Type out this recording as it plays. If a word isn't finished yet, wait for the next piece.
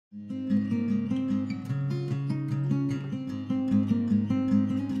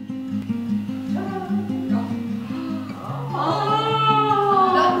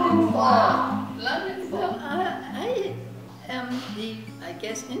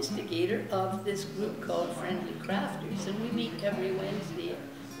guess, instigator of this group called Friendly Crafters, and we meet every Wednesday at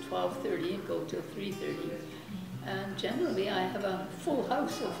 12:30 and go till 3:30. And generally, I have a full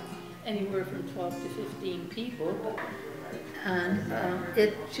house of anywhere from 12 to 15 people, and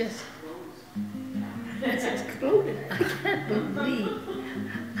it's exploded. I can't believe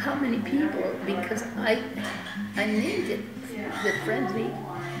how many people, because I named it the Friendly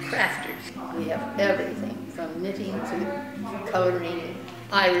Crafters. We have everything from knitting to coloring,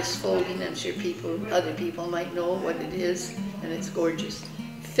 iris folding. I'm sure other people might know what it is, and it's gorgeous.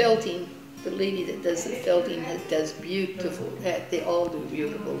 Felting, the lady that does the felting does beautiful, they all do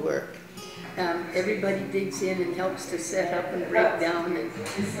beautiful work. Everybody digs in and helps to set up and break down, and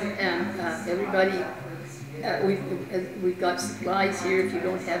everybody, we've got supplies here. If you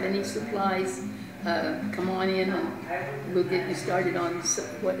don't have any supplies, come on in and we'll get you started on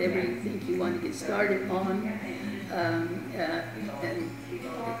whatever you think you want to get started on. And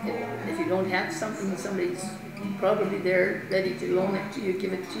if you don't have something, somebody's probably there ready to loan it to you,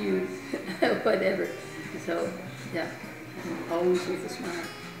 give it to you, whatever. So, yeah, always with a smile.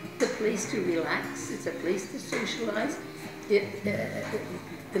 It's a place to relax. It's a place to socialize.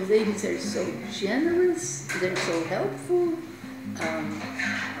 The ladies are so generous. They're so helpful.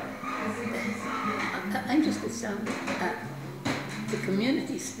 I'm just astounded at the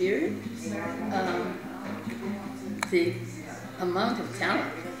community spirit, the amount of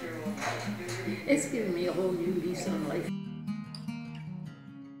talent. It's given me a whole new lease on life.